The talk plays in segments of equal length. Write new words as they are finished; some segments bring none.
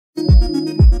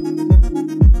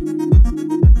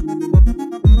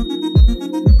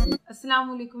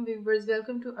Assalamualaikum viewers,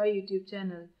 welcome to our YouTube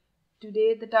channel.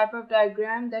 Today the type of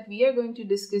diagram that we are going to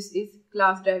discuss is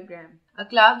class diagram. A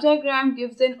class diagram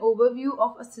gives an overview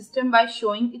of a system by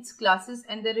showing its classes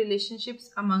and the relationships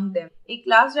among them. एक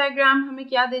class diagram हमें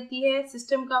क्या देती है?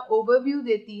 System का overview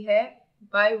देती है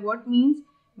by what means?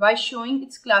 By showing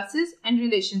its classes and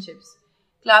relationships.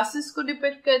 Classes को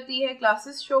depict करती है,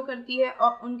 classes show करती है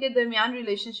और उनके दरमियान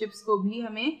relationships को भी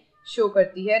हमें शो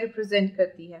करती है, रिप्रेजेंट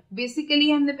करती है. बेसिकली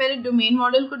हमने पहले डोमेन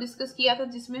मॉडल को डिस्कस किया था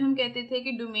जिसमें हम कहते थे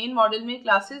कि डोमेन मॉडल में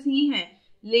क्लासेस ही हैं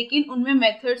लेकिन उनमें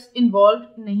मेथड्स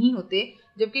इन्वॉल्व नहीं होते,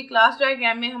 जबकि क्लास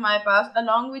डायग्राम में हमारे पास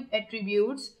along with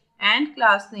attributes and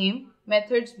class name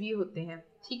methods भी होते हैं.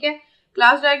 ठीक है,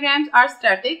 class diagrams are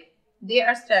static, they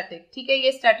are static. ठीक है,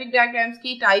 ये स्टैटिक डायग्राम्स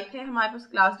की टाइप है हमारे पास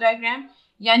क्लास डायग्राम.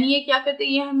 यानी ये क्या करते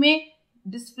हैं, ये हमें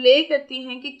डिस्प्ले करती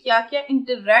हैं कि क्या क्या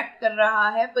इंटरैक्ट कर रहा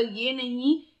है, पर ये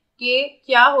नहीं कि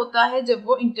क्या होता है जब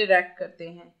वो इंटरैक्ट करते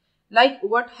हैं. लाइक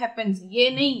व्हाट हैपेंस, ये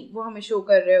नहीं वो हमें शो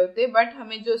कर रहे होते, बट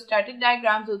हमें जो स्टैटिक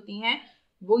डायग्राम्स होती हैं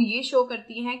वो ये शो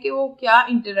करती हैं कि वो क्या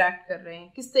इंटरैक्ट कर रहे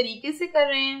हैं, किस तरीके से कर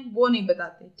रहे हैं वो नहीं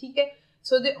बताते. ठीक है,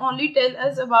 सो they only tell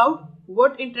us about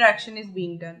what interaction is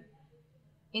being done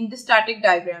in the static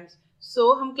diagrams.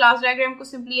 सो हम क्लास डायग्राम को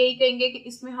सिंपली यही कहेंगे कि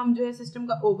इसमें हम जो है सिस्टम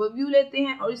का ओवरव्यू लेते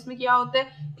हैं और इसमें क्या होता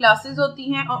है, क्लासेस होती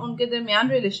हैं और उनके दरमियान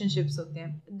रिलेशनशिप्स होते हैं.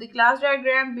 The class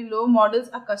diagram below models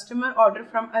a customer order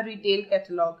from a retail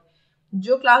catalogue.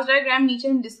 जो क्लास डायग्राम नीचे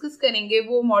हम डिस्कस करेंगे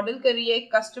वो मॉडल कर रही है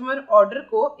कस्टमर ऑर्डर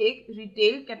को एक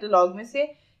रिटेल कैटलॉग में से.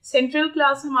 सेंट्रल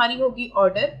क्लास हमारी होगी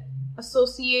order,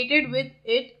 associated with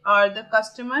it are the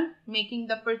customer making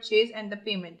the purchase and the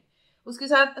payment. उसके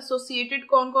साथ एसोसिएटेड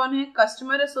कौन कौन है,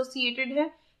 कस्टमर एसोसिएटेड है,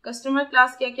 कस्टमर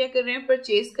क्लास क्या क्या कर रहे हैं,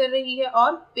 परचेज कर रही है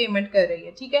और पेमेंट कर रही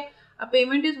है. ठीक है, अ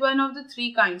payment is one of the three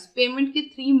kinds. Payment की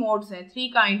थ्री मोड्स हैं, थ्री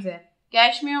काइंड्स हैं.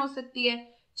 कैश में हो सकती है,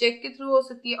 चेक के थ्रू हो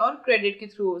सकती है और क्रेडिट के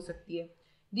थ्रू हो सकती है.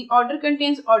 The order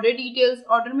contains order details.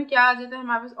 Order में क्या आ जाता है,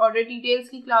 हमारे पास ऑर्डर डिटेल्स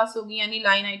की क्लास होगी यानी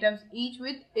line items, each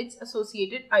with its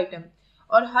associated item,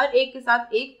 और हर एक के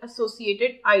साथ एक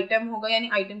एसोसिएटेड आइटम होगा यानी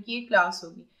आइटम की एक क्लास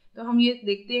होगी. तो हम ये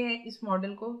देखते हैं इस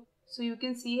मॉडल को. So you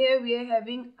can see here we are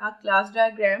having a class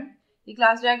diagram. ये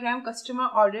क्लास डायग्राम कस्टमर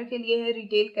ऑर्डर के लिए है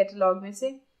रिटेल कैटलॉग में से.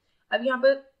 अब यहाँ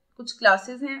पर कुछ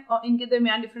क्लासेस हैं और इनके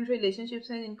दरमियान डिफरेंट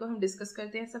रिलेशनशिप्स हैं जिनको हम डिस्कस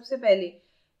करते हैं. सबसे पहले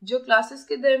जो क्लासेस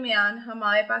के दरमियान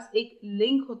हमारे पास एक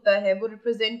लिंक होता है वो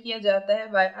रिप्रेजेंट किया जाता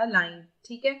है बाय अ लाइन.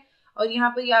 ठीक है, और यहाँ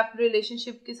पर आप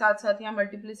रिलेशनशिप के साथ साथ यहाँ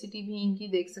मल्टीप्लिसिटी भी इनकी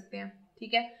देख सकते हैं.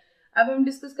 ठीक है, अब हम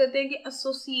डिस्कस करते हैं कि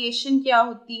एसोसिएशन क्या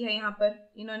होती है. यहाँ पर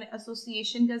इन्होंने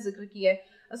एसोसिएशन का जिक्र किया है.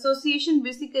 एसोसिएशन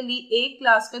बेसिकली एक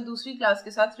क्लास का दूसरी क्लास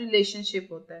के साथ रिलेशनशिप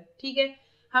होता है. ठीक है,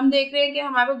 हम देख रहे हैं कि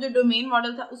हमारे पास जो डोमेन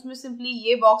मॉडल था उसमें सिंपली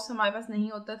ये बॉक्स हमारे पास नहीं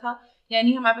होता था,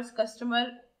 यानी हमारे पास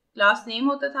कस्टमर क्लास नेम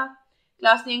होता था,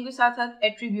 क्लास नेम के साथ साथ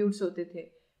एट्रीब्यूट्स होते थे.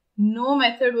 No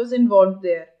method was involve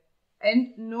there and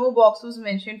no box was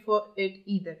mentioned for it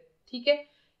either. ठीक है,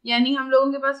 यानी हम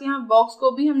लोगों के पास यहाँ बॉक्स को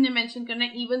भी हमने मेंशन करना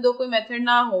है इवन दो कोई मेथड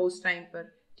ना हो उस टाइम पर.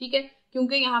 ठीक है,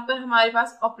 क्योंकि यहाँ पर हमारे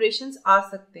पास ऑपरेशंस आ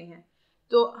सकते हैं.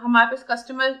 तो हमारे पास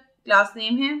कस्टमर क्लास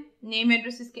नेम है, नेम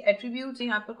एड्रेस इसके एट्रीब्यूट्स,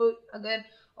 यहाँ पर कोई अगर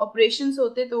ऑपरेशंस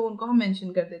होते तो उनको हम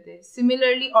मेंशन कर देते.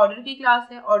 सिमिलरली ऑर्डर की क्लास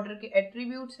है, ऑर्डर के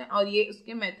एट्रीब्यूट्स हैं और ये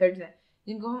उसके मेथड्स हैं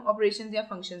जिनको हम ऑपरेशंस या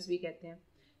फंक्शंस भी कहते हैं.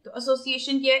 तो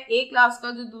एसोसिएशन क्या है, एक क्लास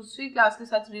का जो दूसरी क्लास के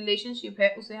साथ रिलेशनशिप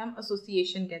है उसे हम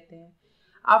एसोसिएशन कहते हैं.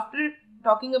 After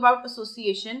talking about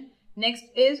association,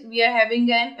 next is we are having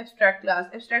an abstract class.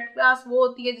 abstract class वो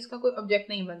होती है जिसका कोई ऑब्जेक्ट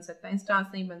नहीं बन सकता, इंस्टांस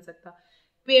नहीं बन सकता.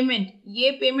 पेमेंट,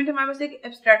 ये पेमेंट हमारे पास एक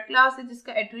एब्स्ट्रैक्ट क्लास है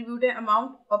जिसका एट्रीब्यूट है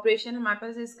अमाउंट, ऑपरेशन हमारे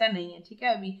पास इसका नहीं है. ठीक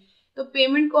है, अभी तो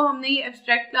पेमेंट को हमने ये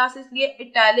एब्स्ट्रैक्ट क्लास इसलिए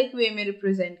इटैलिक वे में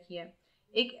रिप्रेजेंट किया.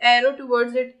 एक एरो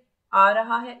टुवर्ड्स इट आ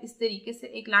रहा है इस तरीके से,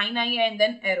 एक लाइन आई है and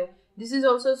then arrow. This is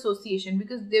also association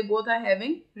because they both are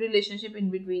having relationship in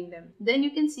between them. Then you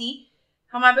can see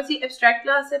हमारे पास ये एब्स्ट्रैक्ट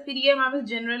क्लास है. फिर ये हमारे पास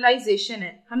जनरलाइजेशन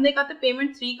है. हमने कहा था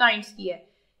पेमेंट थ्री काइंड्स की है,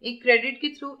 एक क्रेडिट के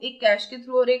थ्रू, एक कैश के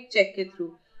थ्रू और एक चेक के थ्रू.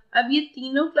 अब ये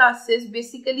तीनों क्लासेस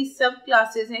बेसिकली सब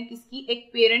क्लासेस हैं किसकी, एक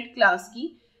पेरेंट क्लास की.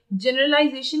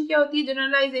 जनरलाइजेशन क्या होती है,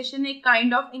 जनरलाइजेशन एक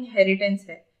काइंड ऑफ इनहेरिटेंस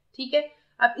है. ठीक है,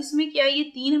 अब इसमें क्या है, ये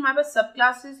तीन हमारे पास सब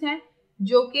क्लासेस हैं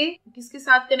जो कि किसके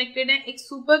साथ कनेक्टेड है, एक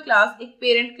सुपर क्लास एक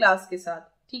पेरेंट क्लास के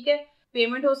साथ. ठीक है,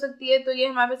 पेमेंट हो सकती है तो ये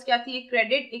हमारे पास क्या थी, एक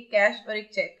क्रेडिट, एक कैश और एक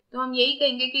चेक. तो हम यही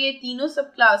कहेंगे कि ये तीनों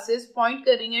सब क्लासेस पॉइंट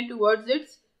कर रही हैं towards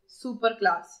it's super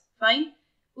class. Fine.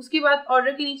 उसके बाद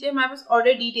ऑर्डर के नीचे हमारे पास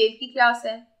ऑर्डर डिटेल की क्लास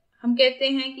है. हम कहते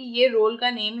हैं कि ये रोल का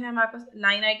नेम है हमारे पास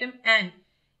लाइन आइटम एंड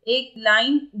एक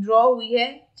लाइन ड्रॉ हुई है.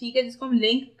 ठीक है, जिसको हम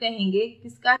लिंक कहेंगे,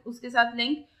 किसका, उसके साथ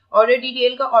लिंक ऑर्डर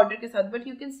डिटेल का ऑर्डर के साथ. बट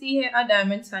यू कैन सी है अ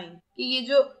डायमंड साइन, कि ये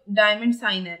जो डायमंड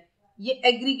साइन है ये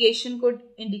एग्रीगेशन को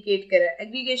इंडिकेट कर रहा है।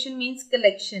 एग्रीगेशन मीन्स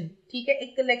कलेक्शन, ठीक है,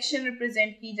 एक कलेक्शन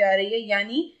रिप्रेजेंट की जा रही है,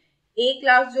 यानी ए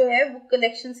क्लास जो है वो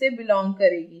कलेक्शन से बिलोंग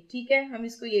करेगी, ठीक है, हम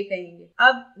इसको ये कहेंगे।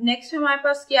 अब नेक्स्ट हमारे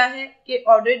पास क्या है कि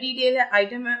ऑर्डर डिटेल है,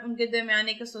 आइटम है, उनके दरमियान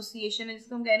एक एसोसिएशन है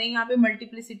जिसको हम कह रहे हैं यहाँ पे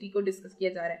मल्टीप्लिसिटी को डिस्कस किया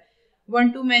जा रहा है।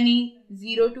 1 to many,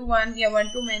 0 to 1 या 1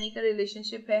 to many का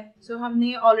रिलेशनशिप है। सो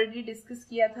हमने ऑलरेडी डिस्कस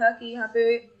किया था कि यहाँ पे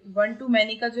 1 to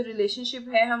many का जो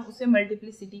रिलेशनशिप है हम उसे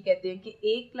मल्टीप्लिसिटी कहते हैं, कि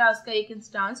एक क्लास का एक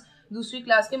इंस्टांस दूसरी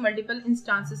क्लास के मल्टीपल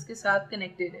इंस्टांसेस के साथ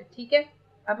कनेक्टेड है, ठीक है।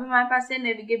 अब हमारे पास है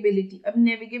नेविगेबिलिटी। अब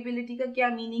नेविगेबिलिटी का क्या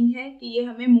मीनिंग है कि ये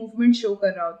हमें मूवमेंट शो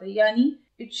कर रहा होता है, यानी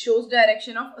it shows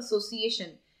direction of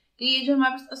association, कि ये जो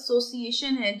हमारे पास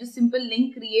एसोसिएशन है, जो सिंपल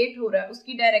लिंक क्रिएट हो रहा है,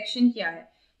 उसकी डायरेक्शन क्या है।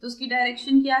 तो उसकी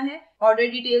डायरेक्शन क्या है, ऑर्डर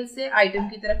डिटेल से आइटम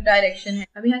की तरफ डायरेक्शन है।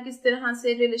 अब यहाँ किस तरह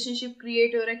से रिलेशनशिप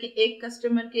क्रिएट हो रहा है कि एक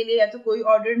कस्टमर के लिए या तो कोई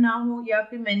ऑर्डर ना हो या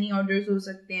फिर मेनी ऑर्डर्स हो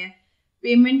सकते हैं।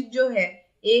 पेमेंट जो है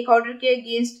एक ऑर्डर के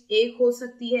अगेंस्ट एक हो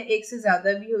सकती है, एक से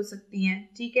ज्यादा भी हो सकती है,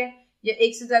 ठीक है, या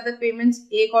एक से ज्यादा पेमेंट्स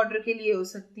एक ऑर्डर के लिए हो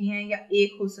सकती हैं या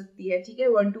एक हो सकती है, ठीक है,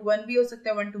 1 to 1 भी हो सकता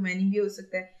है, 1 to many भी हो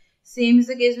सकता है। Same is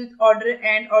the case with order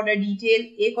and order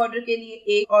detail. एक ऑर्डर के लिए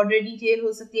एक ऑर्डर डिटेल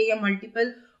हो सकती है या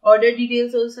मल्टीपल ऑर्डर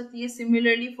डिटेल्स हो सकती है।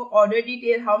 Similarly for order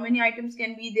detail how many items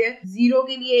can be there, 0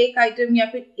 के लिए एक आइटम या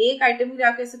फिर एक आइटम के लिए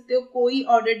आप कह सकते हो कोई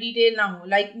ऑर्डर डिटेल ना हो।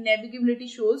 Like नेविगेबिलिटी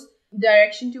shows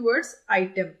direction towards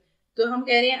item. तो हम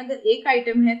कह रहे हैं अगर एक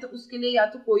आइटम है तो उसके लिए या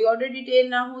तो कोई ऑर्डर डिटेल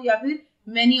ना हो या फिर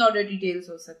many order details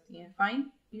हो सकती हैं। Fine.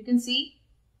 You can see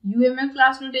UML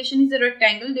class notation is a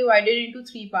rectangle divided into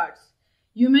 3 parts.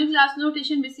 UML class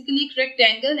notation basically एक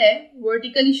rectangle है,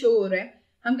 vertically show हो रहा है।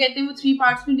 हम कहते हैं वो 3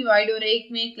 parts में divide हो रहा है। एक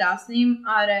में class name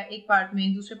आ रहा है, एक part में,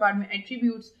 दूसरे part में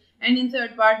attributes, and in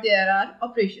third part there are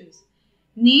operations.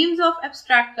 Names of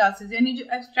abstract classes, यानी जो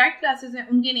abstract classes हैं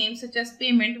उनके names such as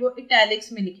payment वो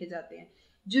italics में लिखे जाते हैं।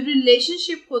 जो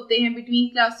relationship होते हैं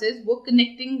between classes वो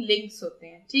connecting links होते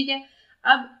हैं, ठीक है।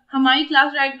 अब हमारी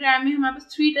क्लास डायग्राम में हमारे पास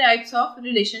 3 टाइप्स ऑफ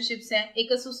रिलेशनशिप्स हैं।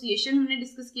 एक एसोसिएशन हमने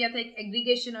डिस्कस किया था, एक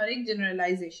एग्रीगेशन और एक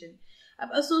जनरलाइजेशन।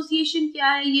 अब एसोसिएशन क्या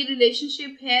है, ये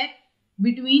रिलेशनशिप है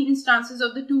between instances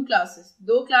of the 2 classes.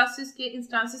 2 classes के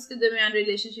इंस्टांसेस के दरमियान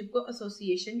रिलेशनशिप को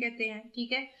एसोसिएशन कहते हैं,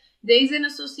 ठीक है। There is an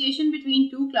association between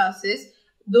 2 classes.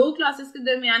 2 classes के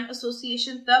दरमियान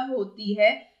एसोसिएशन तब होती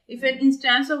है if an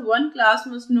instance of one class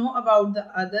must know about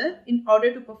the other in order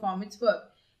to perform it's work.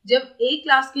 जब एक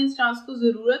क्लास के इंस्टांस को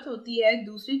जरूरत होती है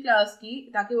दूसरी क्लास की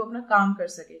ताकि वो अपना काम कर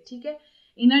सके, ठीक है।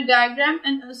 इन a diagram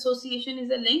an association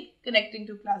is a link connecting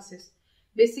 2 classes.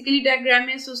 Basically diagram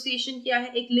में एसोसिएशन क्या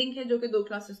है, एक लिंक है जो कि 2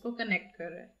 क्लासेस को कनेक्ट कर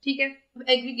रहा है, ठीक है।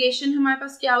 एग्रीगेशन हमारे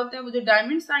पास क्या होता है, वो जो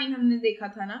डायमंड साइन हमने देखा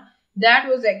था ना, that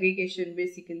was aggregation.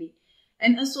 Basically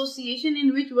an association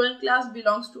in which one class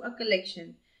belongs to a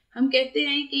collection. हम कहते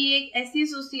हैं कि ये एक ऐसी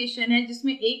एसोसिएशन है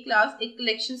जिसमें एक क्लास एक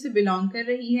कलेक्शन से बिलोंग कर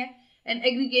रही है। And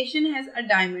aggregation has a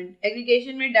diamond.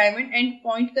 Aggregation में डायमंड एंड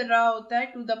पॉइंट कर रहा होता है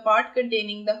to the part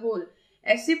containing the whole,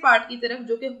 ऐसे पार्ट की तरफ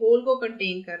जो कि होल को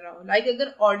कंटेन कर रहा हो। लाइक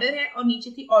अगर ऑर्डर है और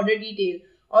नीचे थी ऑर्डर डिटेल,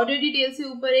 ऑर्डर डिटेल से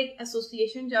ऊपर एक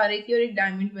एसोसिएशन जा रही थी और एक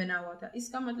डायमंड बना हुआ था।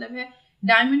 इसका मतलब है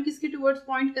डायमंड किसके टुवर्ड्स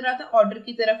पॉइंट कर रहा था, ऑर्डर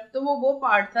की तरफ। तो वो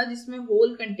पार्ट था जिसमें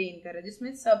होल कंटेन कर रहा है,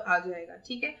 जिसमें सब आ जाएगा,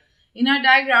 ठीक है। In our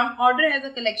diagram order has a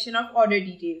collection of order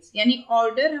details, यानी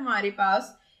ऑर्डर हमारे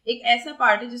पास एक ऐसा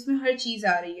पार्ट है जिसमें हर चीज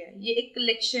आ रही है। ये एक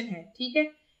कलेक्शन है, ठीक है,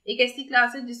 एक ऐसी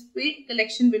क्लास है जिसपे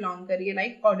कलेक्शन बिलोंग कर रही है,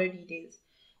 like order details.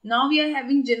 Now we are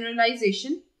having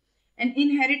generalisation. N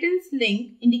inheritance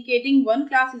link indicating one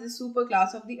class is a super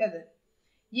class of the other.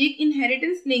 ये एक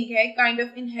इनहेरिटेंस लिंक है, काइंड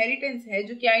ऑफ इनहेरिटेंस है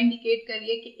जो क्या इंडिकेट कर रही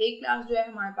है कि एक क्लास जो है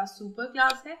हमारे पास सुपर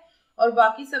क्लास है और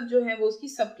बाकी सब जो है वो उसकी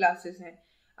सब क्लासेस हैं।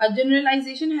 अ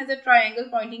generalisation has a triangle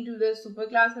pointing to the super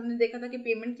class. हमने देखा था कि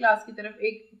पेमेंट क्लास की तरफ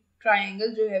एक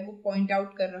ट्रायंगल जो है वो पॉइंट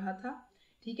आउट कर रहा था,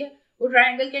 ठीक है। वो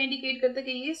ट्रायंगल क्या इंडिकेट करता है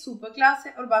कि ये सुपर क्लास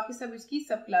है और बाकी सब इसकी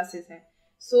सब क्लासेस हैं।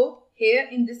 So here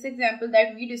in this example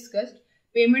that we discussed,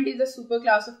 payment is the super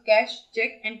class of cash,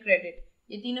 check and credit.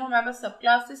 ये तीनों हमारे पास सब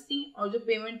क्लासेस थी और जो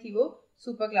पेमेंट थी वो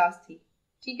सुपर क्लास थी,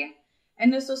 ठीक है।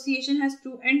 An association has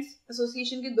 2 ends.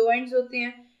 Association के 2 एंड्स होते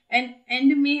हैं। एन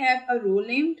एंड में have a role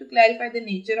name to clarify the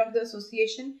nature of the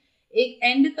association. एक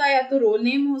एंड का या तो रोल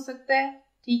नेम हो सकता है,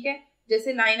 ठीक है,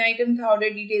 जैसे लाइन आइटम था ऑर्डर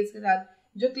डिटेल्स के साथ,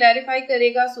 जो क्लैरिफाई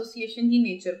करेगा एसोसिएशन की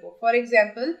नेचर को। For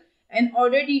example N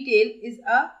order detail is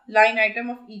a line item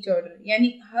of each order,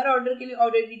 यानी हर ऑर्डर के लिए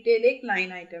ऑर्डर डिटेल एक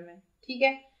लाइन आइटम है, ठीक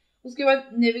है। उसके बाद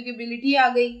नेविगेबिलिटी आ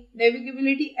गई।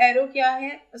 नेविगेबिलिटी एरो क्या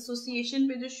है, एसोसिएशन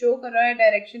पे जो शो कर रहा है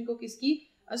डायरेक्शन को, किसकी,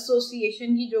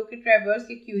 एसोसिएशन की, जो कि ट्रैवर्स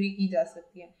या क्यूरी की जा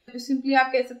सकती है। तो सिंपली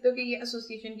आप कह सकते हो कि ये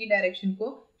एसोसिएशन की डायरेक्शन को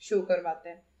शो करवाता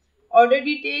है। Order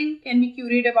detail can be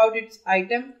क्यूरीड about it's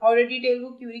item, order detail को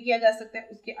क्यूरी किया जा सकता है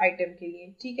उसके आइटम के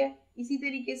लिए, ठीक है। इसी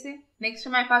तरीके से नेक्स्ट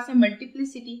हमारे पास है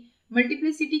मल्टीप्लिसिटी।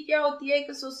 मल्टीप्लिसिटी क्या होती है एक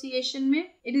एसोसिएशन में?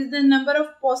 It is the number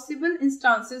of possible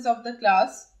instances of the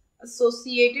class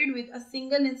associated with a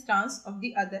single instance of the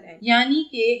other end, यानी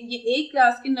कि ये एक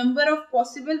क्लास के नंबर ऑफ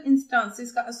पॉसिबल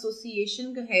इंस्टांसेस का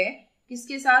एसोसिएशन है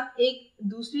किसके साथ? एक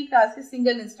दूसरी क्लास के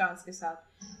सिंगल इंस्टांस के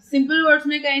साथ। सिंपल वर्ड्स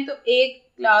में कहें तो एक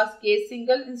क्लास के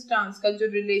सिंगल इंस्टांस का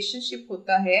जो रिलेशनशिप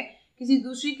होता है किसी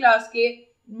दूसरी क्लास के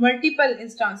मल्टीपल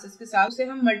इंस्टांसेस के साथ, उसे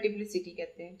हम मल्टीप्लिसिटी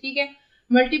कहते हैं, ठीक है।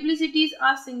 मल्टीप्लिसिटीज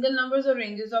आर सिंगल नंबर्स और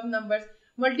रेंजेस ऑफ नंबर्स।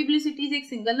 मल्टीप्लिसिटीज एक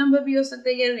सिंगल नंबर भी हो सकता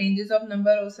है या रेंजेस ऑफ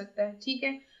नंबर हो सकता है, ठीक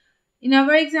है। In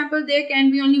our example, there can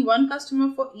be only one customer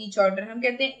for each order. हम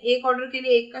कहते हैं एक ऑर्डर के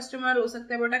लिए एक कस्टमर हो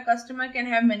सकता है, but a customer can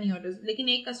have many orders, लेकिन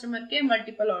एक कस्टमर के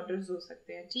मल्टीपल ऑर्डर्स हो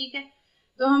सकते हैं, ठीक है।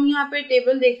 तो हम यहाँ पे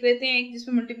टेबल देख लेते हैं एक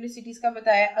जिसमें मल्टीप्लिसिटीज का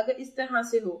बताया। अगर इस तरह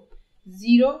से हो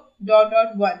 0 डॉट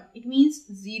डॉट 1, इट मीन्स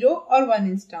 0 और 1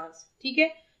 इंस्टांस, ठीक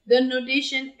है। The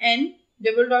notation n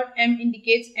double dot m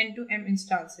indicates n to m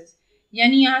instances,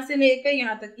 यानी यहाँ से लेकर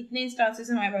यहाँ तक इतने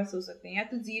इंस्टांसेस हमारे पास हो सकते हैं, या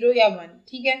तो 0 या 1,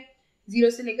 ठीक है। 0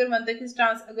 से लेकर 1 तक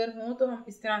इंस्टांस अगर हो तो हम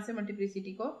इस तरह से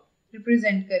मल्टीप्लिसिटी को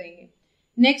रिप्रेजेंट करेंगे।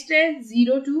 नेक्स्ट है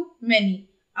 0 to many।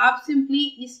 आप सिंपली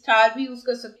इस स्टार भी यूज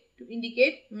कर सकते हैं to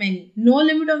indicate many। No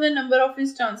limit of the number of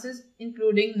instances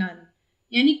including none,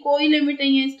 यानी कोई लिमिट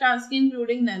नहीं है इंस्टांस की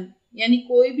इंक्लूडिंग नन, यानी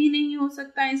कोई भी नहीं हो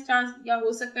सकता इंस्टांस, या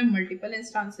हो सकता है मल्टीपल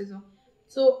इंस्टांसेस हो।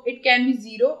 So it can be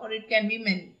 0 or it can be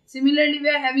many. Similarly, we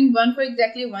are having 1 for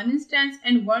exactly 1 instance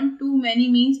and 1 too many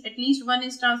means at least 1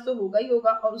 instance तो होगा ही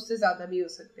होगा और उससे ज़्यादा भी हो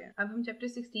सकते हैं। अब हम चैप्टर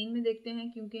 16 में देखते हैं,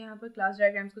 क्योंकि यहाँ पर क्लास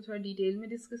डायग्राम्स को थोड़ा डिटेल में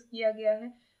डिस्कस किया गया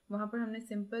है। वहाँ पर हमने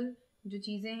सिंपल जो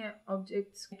चीज़ें हैं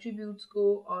ऑब्जेक्ट्स, एट्रीब्यूट्स को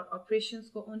और ऑपरेशंस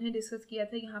को उन्हें डिस्कस किया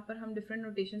था। यहाँ पर हम डिफरेंट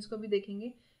नोटेशंस को भी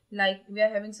देखेंगे। Like we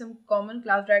are having some common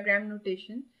class diagram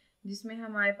notation, जिसमें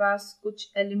हमारे पास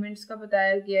कुछ एलिमेंट्स का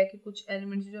बताया गया है कि कुछ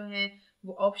एलिमेंट्स जो हैं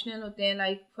वो ऑप्शनल होते हैं।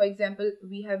 Like for example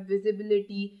we have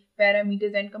visibility,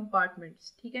 parameters and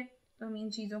compartments, ठीक है। तो हम इन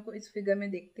चीज़ों को इस फिगर में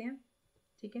देखते हैं,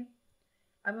 ठीक है।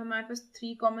 अब हमारे पास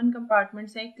 3 कॉमन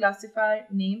कंपार्टमेंट्स हैं, एक क्लासिफायर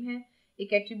नेम है,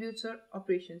 एक एट्रीब्यूट्स और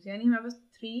ऑपरेशंस, यानी हमारे पास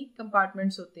 3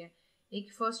 कंपार्टमेंट्स होते हैं।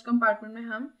 एक फर्स्ट कंपार्टमेंट में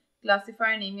हम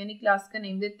क्लासिफायर नेम यानी क्लास का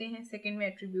नेम देते हैं, सेकेंड में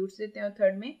एट्रीब्यूट्स देते हैं और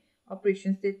थर्ड में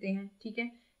ऑपरेशंस देते हैं, ठीक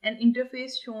है। N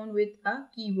interface shown with a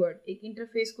keyword, एक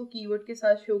इंटरफेस को कीवर्ड के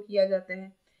साथ शो किया जाता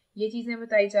है। ये चीज़ें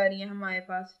बताई जा रही हैं हमारे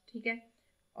पास, ठीक है।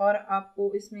 और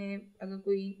आपको इसमें अगर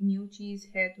कोई न्यू चीज़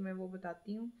है तो मैं वो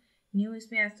बताती हूँ। न्यू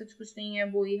इसमें ऐसा कुछ नहीं है,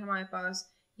 वो ही हमारे पास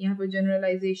यहाँ पर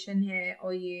जनरलाइजेशन है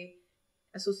और ये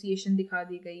एसोसिएशन दिखा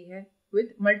दी गई है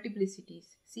विद मल्टीप्लिसिटीज।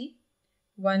 सी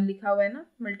 1 लिखा हुआ है ना,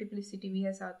 मल्टीप्लिसिटी भी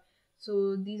है साथ।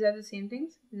 So these are the same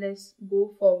things. Let's go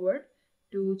forward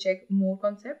to check more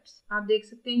concepts. आप देख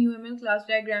सकते हैं UML class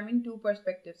diagram in 2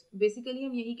 perspectives. Basically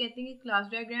हम यही कहते हैं कि क्लास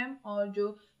डायग्राम और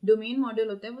जो डोमेन मॉडल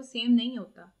होता है वो सेम नहीं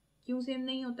होता। क्यों सेम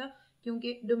नहीं होता?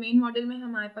 क्योंकि डोमेन मॉडल में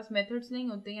हमारे पास मेथड्स नहीं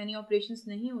होते यानी ऑपरेशंस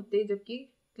नहीं होते, जबकि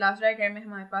क्लास डायग्राम में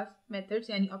हमारे पास मेथड्स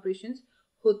यानी ऑपरेशंस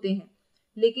होते हैं।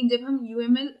 लेकिन जब हम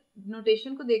UML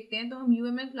नोटेशन को देखते हैं तो हम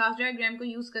UML क्लास डायग्राम को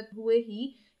यूज करते हुए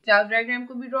ही क्लास डायग्राम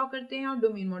को भी ड्रॉ करते हैं और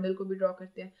डोमेन मॉडल को भी ड्रॉ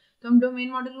करते हैं। तो हम डोमेन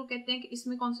मॉडल को कहते हैं कि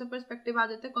इसमें कौन सा पर्सपेक्टिव आ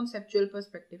जाता है? Conceptual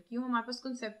perspective. क्यों? हमारे पास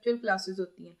कॉन्सेप्चुअल क्लासेस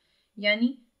होती हैं,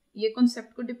 यानी ये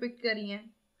कॉन्सेप्ट को डिपिक्ट करी हैं।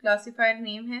 क्लासिफायर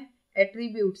नेम है,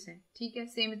 एट्रीब्यूट्स हैं, ठीक है।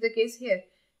 Same is the case here.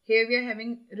 Here we are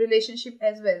having relationship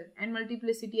as well and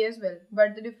multiplicity as well,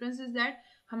 but the difference is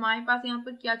that हमारे पास यहाँ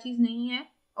पर क्या चीज़ नहीं है?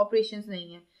 ऑपरेशंस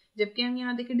नहीं है। जबकि हम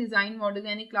यहाँ देखें डिजाइन मॉडल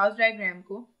यानी क्लास डायग्राम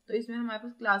को, तो इसमें हमारे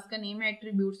पास क्लास का नेम है,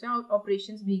 एट्रीब्यूट्स हैं और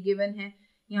ऑपरेशंस भी गिवन है,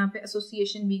 यहाँ पे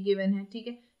एसोसिएशन भी गिवन है, ठीक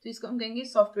है। तो इसको हम कहेंगे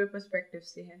सॉफ्टवेयर पर्सपेक्टिव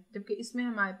से है, जबकि इसमें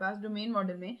हमारे पास डोमेन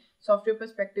मॉडल में सॉफ्टवेयर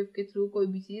पर्सपेक्टिव के थ्रू कोई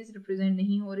भी चीज़ रिप्रेजेंट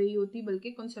नहीं हो रही होती,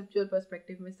 बल्कि कॉन्सेप्चुअल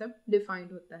पर्सपेक्टिव में सब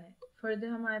डिफाइंड होता है। फर्दर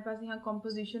हमारे पास यहाँ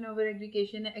कॉम्पोजिशन ओवर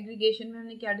एग्रीगेशन है। एग्रीगेशन में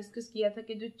हमने क्या डिस्कस किया था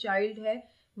कि जो चाइल्ड है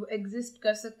वो एग्जिस्ट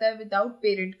कर सकता है विदाउट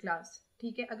पेरेंट क्लास,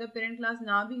 ठीक है। अगर पेरेंट क्लास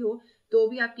ना भी हो तो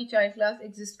भी आपकी चाइल्ड क्लास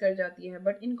एग्जिस्ट कर जाती है।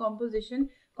 बट इन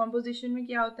कॉम्पोजिशन में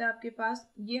क्या होता है आपके पास,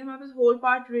 ये हमारे पास होल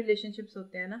पार्ट रिलेशनशिप्स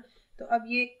होते हैं ना। तो अब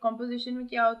ये कॉम्पोजिशन में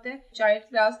क्या होता है, चाइल्ड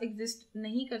क्लास एग्जिस्ट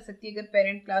नहीं कर सकती अगर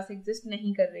पेरेंट क्लास एग्जिस्ट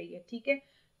नहीं कर रही है, ठीक है।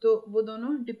 तो वो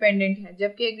दोनों डिपेंडेंट है,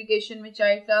 जबकि एग्रीगेशन में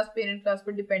चाइल्ड क्लास पेरेंट क्लास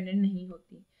पर डिपेंडेंट नहीं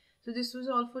होती। So this was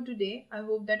all for today. I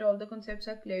hope that all the concepts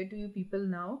are clear to you people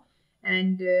now,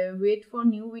 and wait for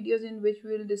new videos in which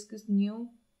we will discuss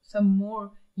some more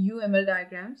UML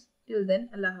diagrams. Till then,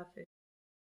 Allah Hafiz.